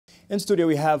In studio,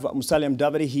 we have Musalia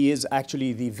Mudavadi. He is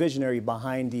actually the visionary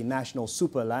behind the National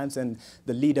Super Alliance and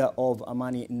the leader of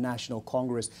Amani National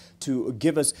Congress, to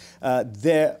give us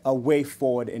their way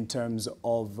forward in terms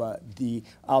of the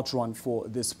outrun for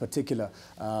this particular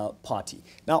party.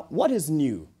 Now, what is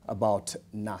new about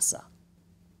NASA?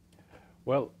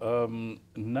 Well,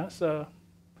 NASA,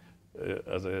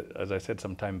 as I said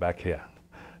some time back here,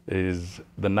 is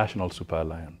the National Super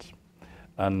Alliance.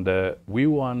 And we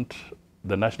want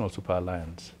the National Super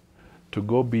Alliance to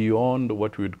go beyond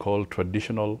what we would call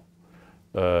traditional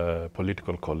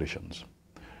political coalitions.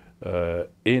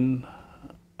 In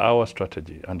our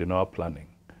strategy and in our planning,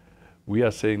 we are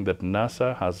saying that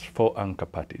NASA has 4 anchor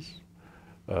parties.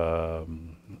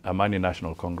 Amani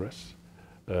National Congress,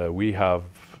 we have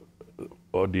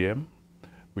ODM,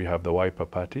 we have the Wiper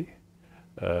Party,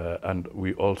 and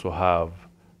we also have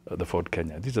the Ford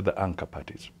Kenya. These are the anchor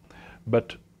parties.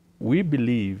 But we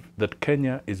believe that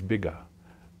Kenya is bigger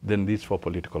than these 4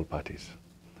 political parties.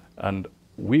 And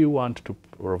we want to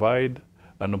provide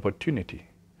an opportunity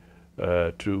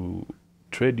to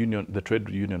the trade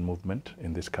union movement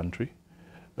in this country.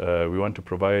 We want to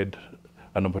provide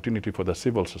an opportunity for the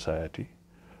civil society,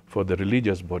 for the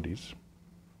religious bodies,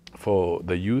 for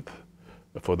the youth,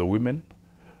 for the women,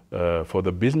 for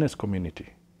the business community,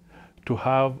 to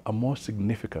have a more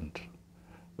significant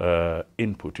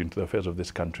input into the affairs of this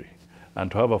country,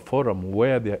 and to have a forum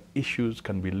where their issues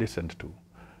can be listened to,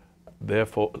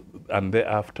 therefore, and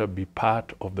thereafter be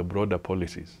part of the broader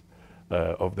policies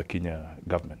of the Kenya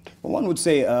government. Well, one would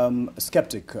say,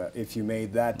 skeptic, if you may,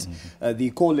 that the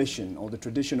coalition or the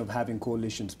tradition of having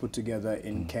coalitions put together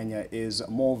in Kenya is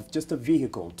more of just a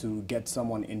vehicle to get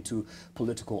someone into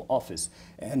political office.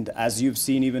 And as you've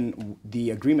seen, even the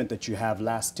agreement that you have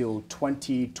lasts till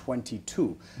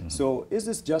 2022. So is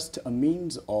this just a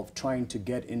means of trying to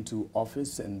get into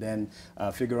office and then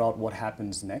figure out what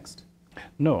happens next?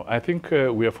 No, I think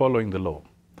we are following the law.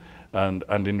 And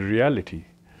in reality,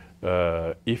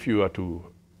 if you are to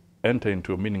enter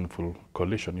into a meaningful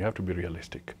coalition, you have to be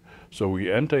realistic. So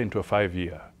we enter into a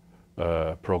 5-year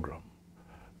program.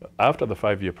 After the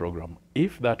 5-year program,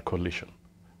 if that coalition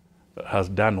has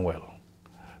done well,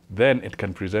 then it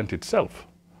can present itself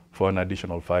for an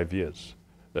additional 5 years,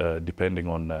 depending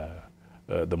on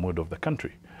the mood of the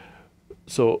country.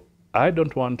 So I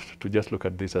don't want to just look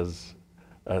at this as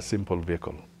a simple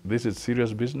vehicle. This is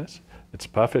serious business. It's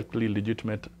perfectly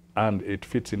legitimate, and it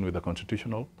fits in with the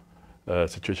constitutional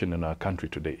situation in our country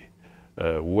today,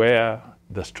 where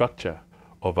the structure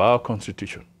of our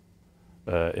constitution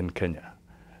in Kenya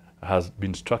has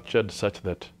been structured such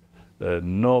that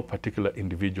no particular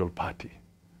individual party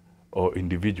or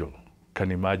individual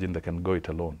can imagine they can go it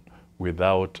alone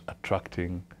without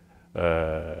attracting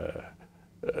a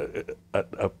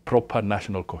proper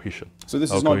national cohesion. So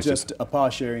this is not just a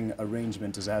power-sharing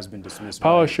arrangement, as has been dismissed.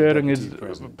 Power sharing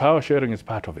is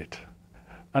part of it.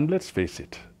 And let's face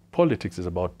it, politics is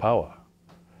about power,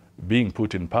 being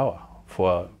put in power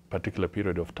for a particular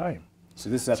period of time.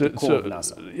 So this is at the core of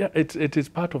NASA. Yeah, it is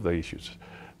part of the issues.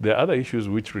 There are other issues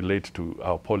which relate to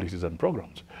our policies and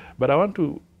programs. But I want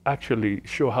to actually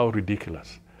show how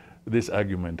ridiculous this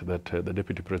argument that the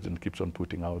Deputy President keeps on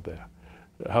putting out there,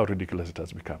 how ridiculous it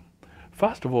has become.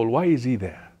 First of all, why is he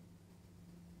there?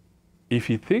 If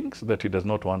he thinks that he does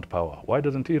not want power, why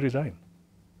doesn't he resign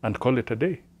and call it a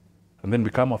day and then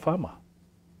become a farmer?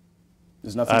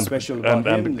 There's nothing special about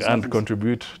him. And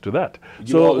contribute to that.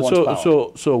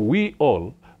 So we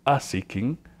all are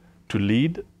seeking to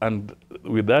lead, and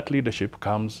with that leadership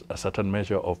comes a certain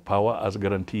measure of power as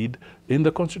guaranteed in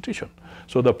the Constitution.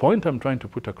 So the point I'm trying to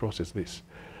put across is this.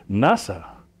 NASA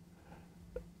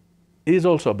is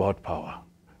also about power.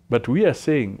 But we are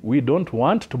saying we don't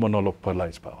want to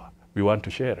monopolize power. We want to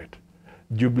share it.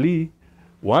 Jubilee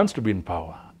wants to be in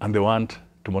power, and they want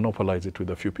to monopolize it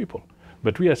with a few people.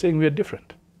 But we are saying we are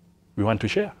different. We want to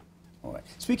share. All right.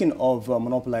 Speaking of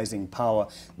monopolizing power,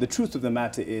 the truth of the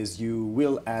matter is you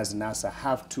will, as NASA,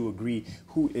 have to agree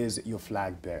who is your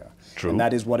flag bearer. True. And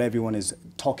that is what everyone is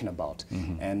talking about.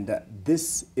 And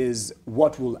this is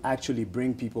what will actually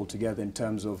bring people together in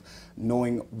terms of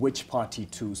knowing which party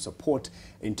to support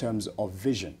in terms of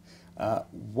vision.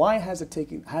 Why has it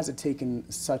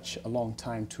taken such a long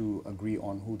time to agree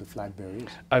on who the flag bearer is?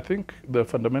 I think the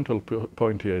fundamental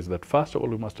point here is that, first of all,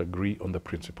 we must agree on the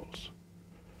principles.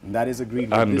 And that is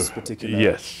agreed with this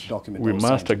particular document. We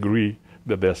must agree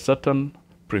that there are certain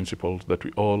principles that we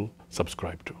all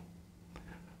subscribe to.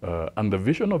 And the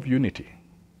vision of unity,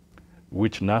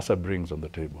 which NASA brings on the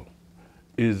table,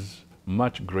 is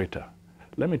much greater.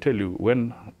 Let me tell you,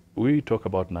 when we talk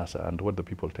about NASA and what the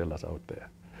people tell us out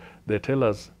there, they tell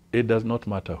us it does not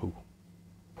matter who.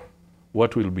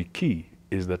 What will be key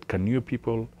is that can you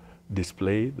people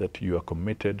display that you are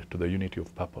committed to the unity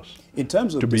of purpose? In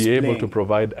terms of to be able to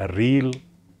provide a real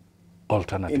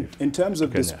alternative. In terms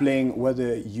of displaying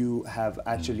whether you have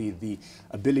actually the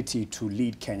ability to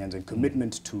lead Kenyans and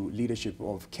commitment to leadership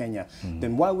of Kenya,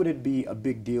 then why would it be a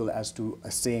big deal as to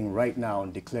saying right now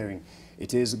and declaring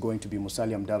it is going to be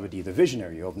Musalia Mudavadi, the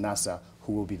visionary of NASA,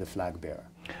 who will be the flag bearer?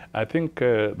 I think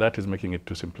that is making it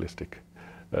too simplistic.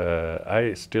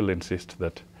 I still insist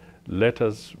that let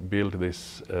us build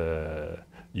this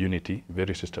unity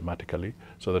very systematically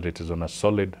so that it is on a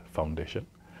solid foundation.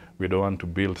 We don't want to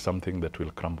build something that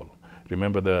will crumble.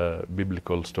 Remember the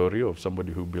biblical story of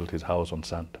somebody who built his house on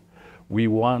sand. We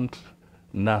want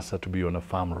NASA to be on a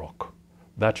firm rock.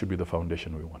 That should be the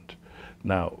foundation we want.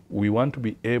 Now, we want to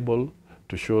be able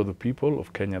to show the people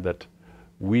of Kenya that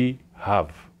we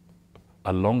have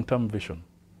a long-term vision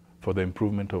for the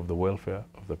improvement of the welfare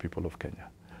of the people of Kenya.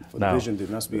 For the vision, there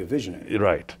must be a visionary.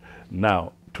 Right.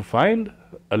 Now, to find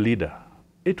a leader,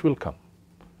 it will come.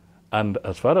 And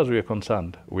as far as we are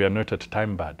concerned, we are not at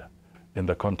time bad in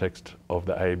the context of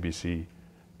the IEBC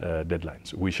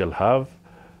deadlines. We shall have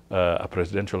a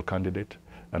presidential candidate,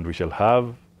 and we shall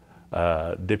have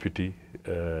a deputy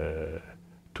to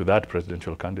that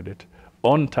presidential candidate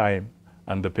on time,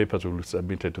 and the papers will be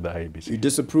submitted to the IEBC. You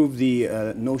disapprove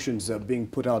the notions being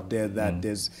put out there that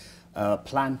there's a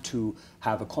plan to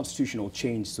have a constitutional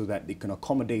change so that it can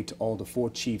accommodate all the 4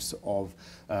 chiefs of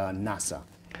NASA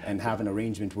and have an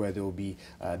arrangement where there will be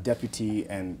a deputy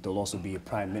and there'll also be a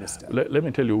prime minister. Let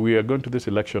me tell you, we are going to this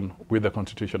election with the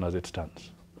constitution as it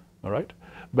stands, all right?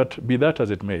 But be that as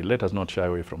it may, let us not shy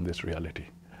away from this reality.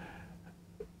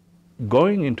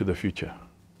 Going into the future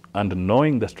and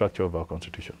knowing the structure of our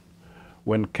constitution,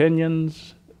 when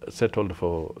Kenyans settled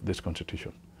for this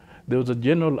constitution, there was a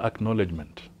general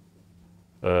acknowledgement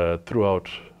throughout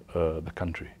the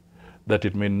country that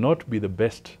it may not be the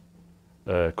best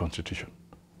constitution,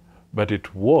 but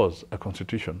it was a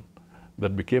constitution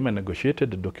that became a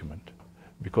negotiated document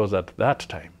because at that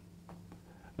time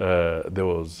there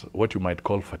was what you might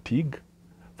call fatigue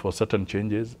for certain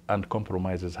changes and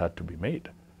compromises had to be made.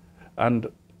 And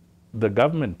the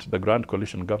government, the Grand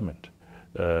Coalition government,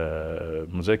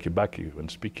 Mzee Kibaki, when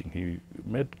speaking, he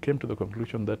came to the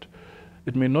conclusion that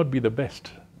it may not be the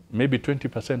best. Maybe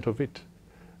 20% of it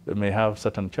may have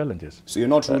certain challenges. So you're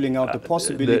not ruling out the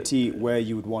possibility where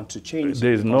you would want to change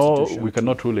there is the no, we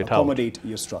cannot rule it out. Accommodate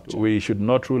your structure. We should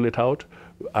not rule it out,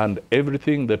 and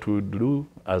everything that we do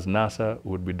as NASA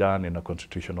would be done in a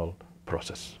constitutional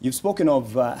process. You've spoken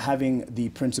of having the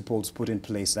principles put in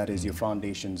place, that is your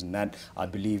foundations, and that I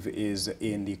believe is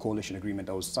in the coalition agreement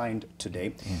that was signed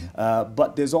today.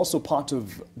 But there's also part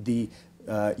of the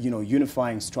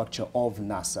unifying structure of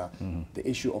NASA, the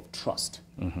issue of trust.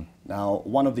 Now,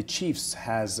 one of the chiefs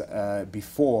has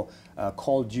before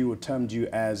called you or termed you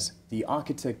as the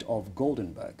architect of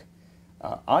Goldenberg.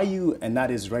 Are you, and that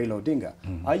is Raila Odinga,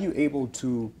 are you able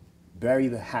to bury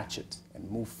the hatchet and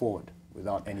move forward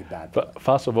without any bad blood?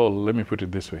 First of all, let me put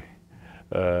it this way.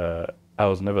 I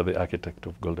was never the architect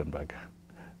of Goldenberg.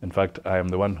 In fact, I am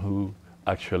the one who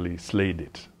actually slayed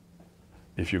it.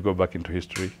 If you go back into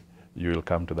history, you will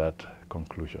come to that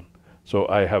conclusion. So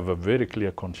I have a very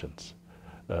clear conscience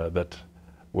that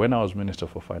when I was Minister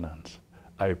for Finance,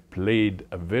 I played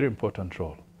a very important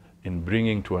role in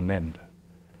bringing to an end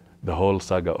the whole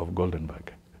saga of Goldenberg,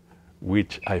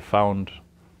 which I found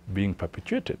being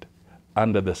perpetuated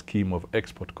under the scheme of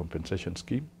export compensation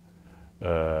scheme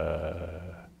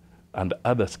and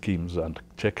other schemes and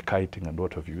check kiting and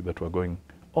what have you that were going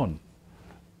on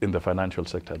in the financial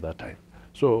sector at that time.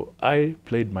 So I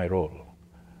played my role.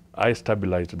 I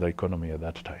stabilized the economy at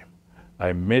that time.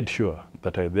 I made sure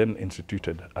that I then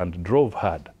instituted and drove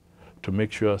hard to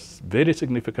make sure very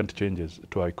significant changes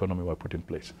to our economy were put in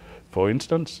place. For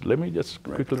instance, let me just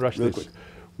quickly rush this.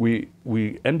 Quick.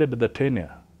 We ended the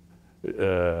tenure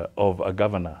of a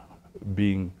governor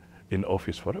being in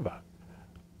office forever.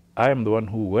 I am the one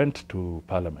who went to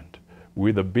Parliament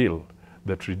with a bill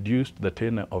that reduced the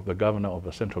tenure of the governor of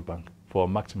the central bank for a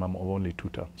maximum of only 2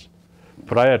 terms.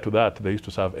 Prior to that, they used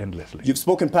to serve endlessly. You've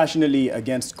spoken passionately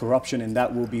against corruption, and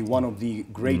that will be one of the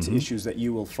great issues that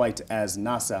you will fight as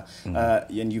NASA.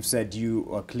 And you've said you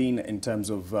are clean in terms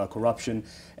of corruption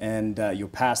and your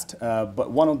past.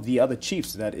 But one of the other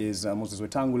chiefs, that is Moses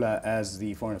Wetangula, as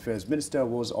the Foreign Affairs Minister,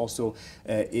 was also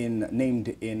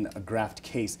named in a graft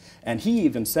case. And he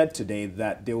even said today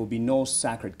that there will be no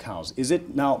sacred cows. Is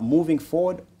it now moving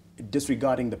forward,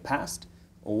 disregarding the past?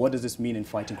 Or what does this mean in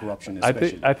fighting corruption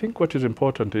especially? I think what is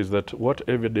important is that what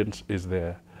evidence is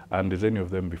there, and is any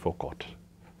of them before court?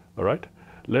 all right?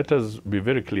 Let us be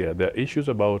very clear. There are issues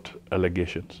about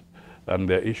allegations, and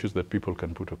there are issues that people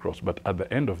can put across. But at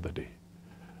the end of the day,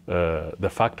 the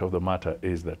fact of the matter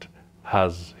is that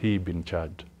has he been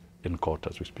charged in court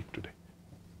as we speak today?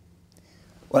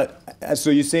 Well, so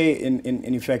you say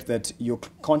in effect that your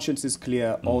conscience is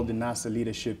clear, all the NASA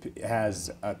leadership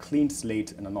has a clean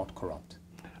slate and are not corrupt?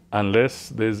 Unless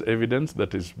there's evidence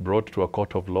that is brought to a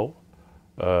court of law,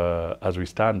 as we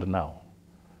stand now,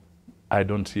 I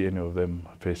don't see any of them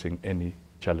facing any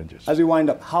challenges. As we wind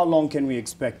up, how long can we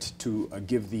expect to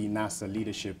give the NASA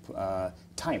leadership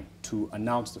time to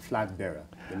announce the flag bearer,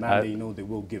 the man they know they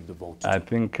will give the vote to? I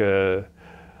think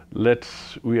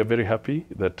we are very happy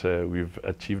that we've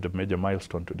achieved a major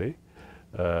milestone today.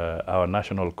 Our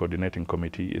National Coordinating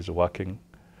Committee is working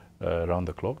around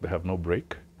the clock. They have no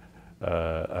break.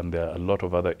 And there are a lot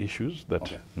of other issues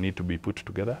that need to be put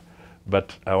together.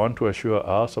 But I want to assure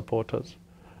our supporters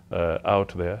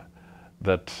out there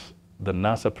that the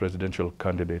NASA presidential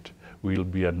candidate will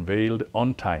be unveiled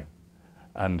on time,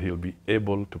 and he'll be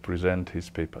able to present his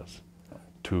papers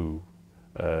to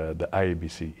the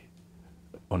IEBC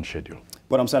on schedule.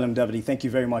 But Musalia Mudavadi, thank you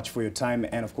very much for your time,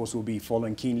 and of course we'll be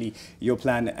following keenly your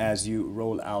plan as you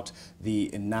roll out the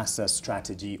NASA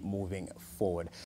strategy moving forward.